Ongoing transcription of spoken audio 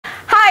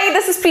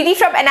is Preeti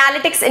from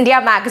Analytics India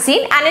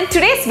magazine, and in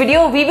today's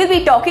video we will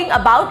be talking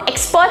about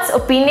experts'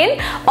 opinion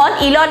on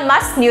Elon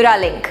Musk's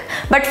Neuralink.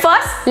 But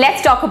first,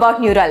 let's talk about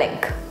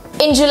Neuralink.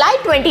 In July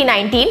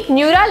 2019,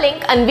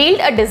 Neuralink unveiled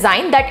a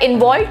design that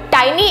involved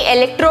tiny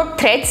electrode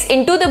threads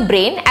into the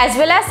brain as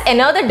well as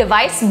another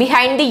device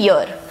behind the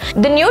ear.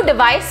 The new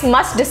device,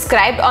 Musk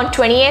described on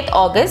 28th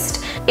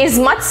August, is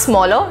much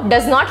smaller,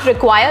 does not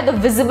require the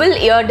visible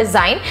ear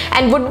design,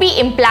 and would be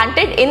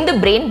implanted in the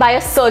brain by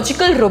a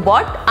surgical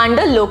robot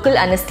under local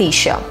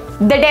anesthesia.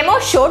 The demo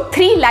showed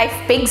 3 live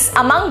pigs,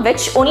 among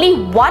which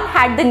only one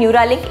had the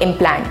Neuralink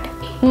implant.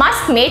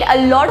 Musk made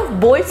a lot of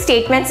bold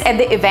statements at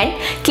the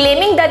event,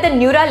 claiming that the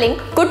Neuralink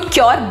could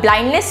cure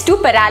blindness to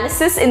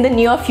paralysis in the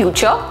near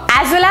future,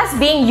 as well as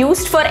being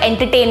used for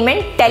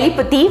entertainment,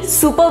 telepathy,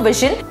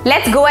 supervision.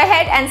 Let's go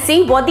ahead and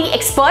see what the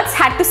experts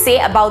had to say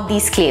about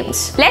these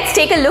claims. Let's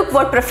take a look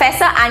what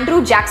Professor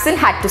Andrew Jackson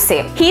had to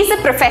say. He is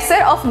a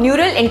professor of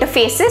neural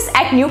interfaces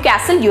at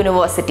Newcastle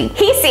University.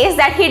 He says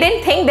that he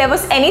didn't think there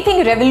was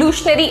anything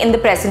revolutionary in the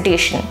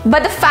presentation,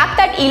 but the fact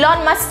that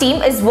Elon Musk's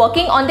team is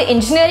working on the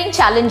engineering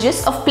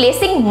challenges of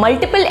placing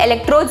multiple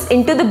electrodes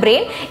into the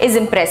brain is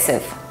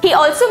impressive. He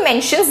also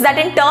mentions that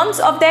in terms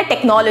of their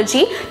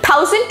technology,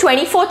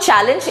 1024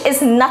 challenge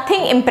is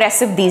nothing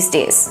impressive these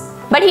days.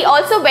 But he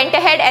also went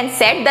ahead and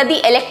said that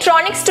the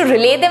electronics to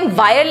relay them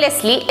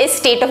wirelessly is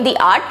state of the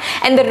art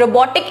and the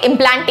robotic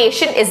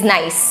implantation is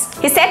nice.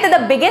 He said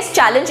that the biggest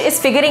challenge is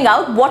figuring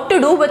out what to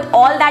do with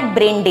all that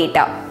brain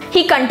data.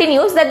 He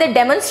continues that the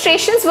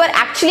demonstrations were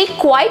actually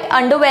quite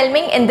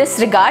underwhelming in this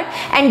regard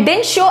and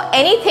didn't show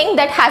anything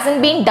that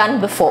hasn't been done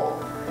before.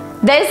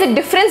 There is a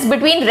difference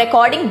between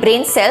recording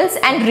brain cells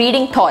and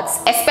reading thoughts,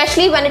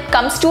 especially when it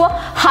comes to a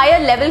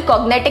higher level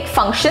cognitive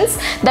functions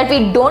that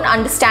we don't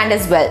understand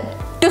as well.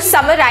 To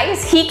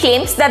summarize, he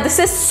claims that this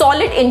is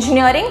solid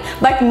engineering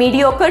but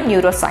mediocre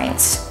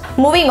neuroscience.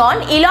 Moving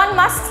on, Elon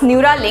Musk's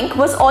Neuralink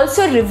was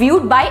also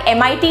reviewed by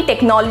MIT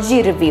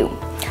Technology Review.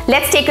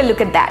 Let's take a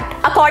look at that.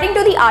 According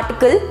to the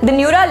article, the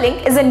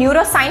Neuralink is a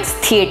neuroscience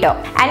theater,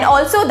 and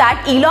also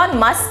that Elon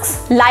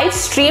Musk's live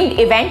streamed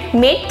event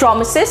made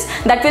promises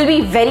that will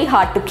be very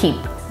hard to keep.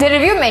 The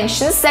review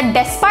mentions that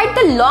despite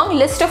the long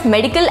list of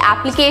medical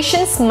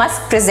applications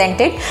Musk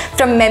presented,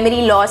 from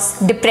memory loss,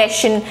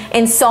 depression,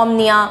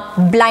 insomnia,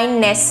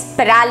 blindness,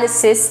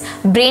 paralysis,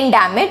 brain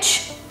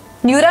damage,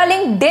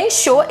 Neuralink didn't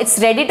show it's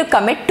ready to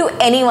commit to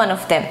any one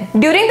of them.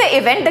 During the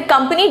event, the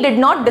company did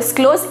not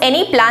disclose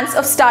any plans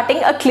of starting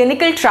a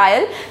clinical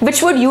trial,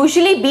 which would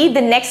usually be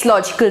the next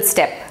logical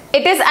step.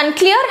 It is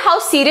unclear how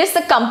serious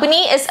the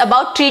company is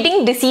about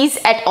treating disease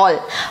at all.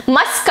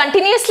 Musk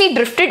continuously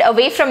drifted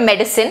away from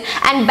medicine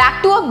and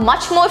back to a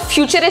much more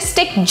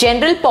futuristic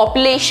general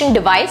population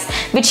device,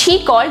 which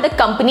he called the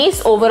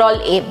company's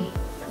overall aim.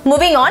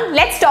 Moving on,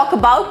 let's talk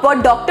about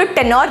what Dr.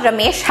 Tenor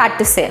Ramesh had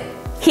to say.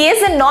 He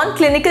is a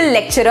non-clinical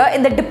lecturer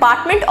in the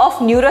Department of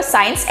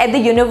Neuroscience at the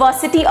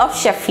University of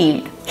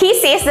Sheffield. He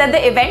says that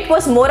the event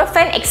was more of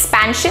an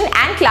expansion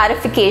and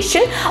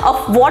clarification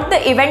of what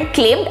the event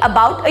claimed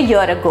about a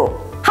year ago.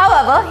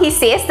 However, he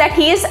says that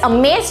he is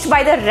amazed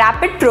by the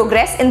rapid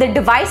progress in the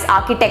device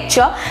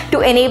architecture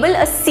to enable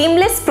a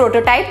seamless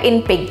prototype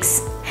in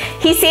pigs.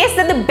 He says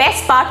that the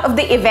best part of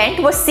the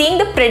event was seeing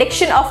the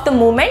prediction of the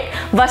movement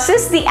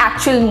versus the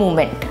actual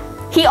movement.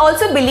 He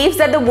also believes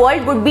that the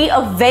world would be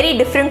a very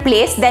different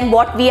place than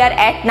what we are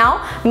at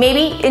now,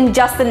 maybe in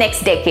just the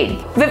next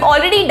decade. We've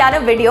already done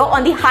a video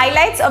on the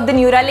highlights of the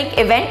Neuralink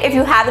event if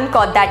you haven't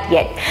caught that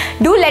yet.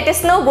 Do let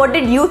us know what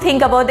did you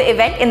think about the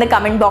event in the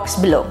comment box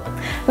below.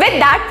 With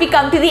that, we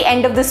come to the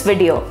end of this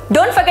video.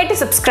 Don't forget to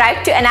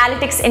subscribe to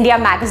Analytics India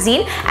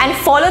magazine and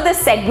follow this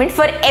segment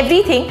for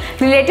everything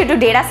related to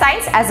data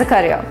science as a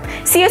career.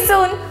 See you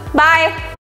soon. Bye.